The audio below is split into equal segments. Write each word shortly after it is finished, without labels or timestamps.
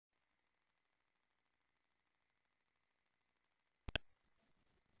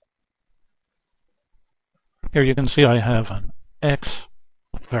Here you can see I have an X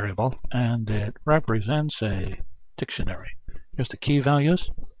variable and it represents a dictionary. Here's the key values,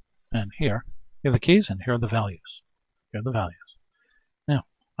 and here are the keys, and here are the values. Here are the values. Now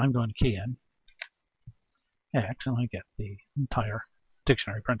I'm going to key in X and I get the entire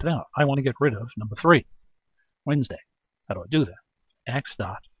dictionary printed out. I want to get rid of number 3, Wednesday. How do I do that? X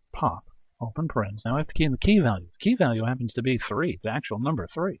dot pop, open parens. Now I have to key in the key value. The key value happens to be 3, the actual number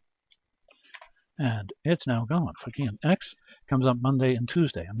 3. And it's now gone. If I key in X, comes up Monday and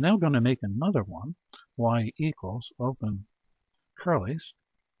Tuesday. I'm now going to make another one, Y equals, open curlies,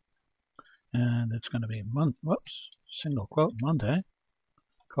 and it's going to be single quote, Monday,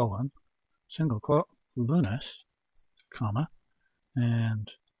 colon, single quote, lunes, comma,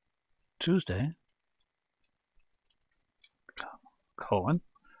 and Tuesday, colon,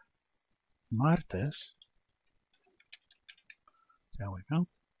 martes. There we go.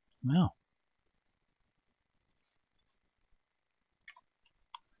 Now,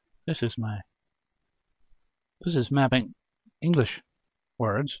 this is mapping English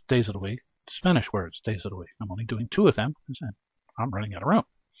words, days of the week, to Spanish words, days of the week. I'm only doing 2 of them because I'm running out of room.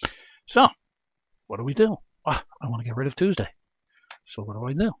 So, what do we do? I want to get rid of Tuesday. So what do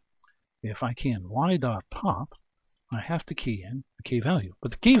I do? If I key in y.pop, I have to key in the key value.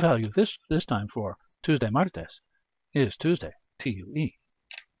 But the key value this time for Tuesday martes is Tuesday, T-U-E,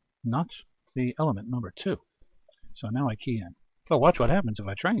 not the element number 2. So now I key in. Well, watch what happens if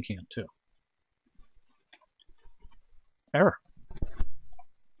I try and key in 2. Error.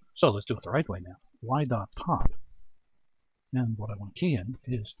 So let's do it the right way now. Y.pop. And what I want to key in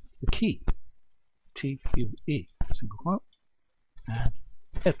is the key. T-Q-E. Single quote. And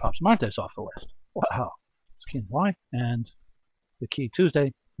it pops martes off the list. Wow. It's key in Y, and the key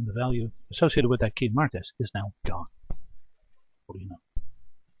Tuesday and the value associated with that key martes is now gone. What do you know?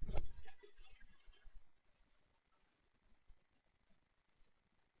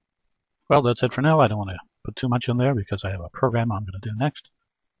 Well, that's it for now. I don't want to put too much in there because I have a program I'm going to do next,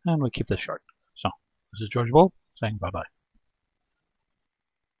 and we'll keep this short. So, this is George Bull saying bye-bye.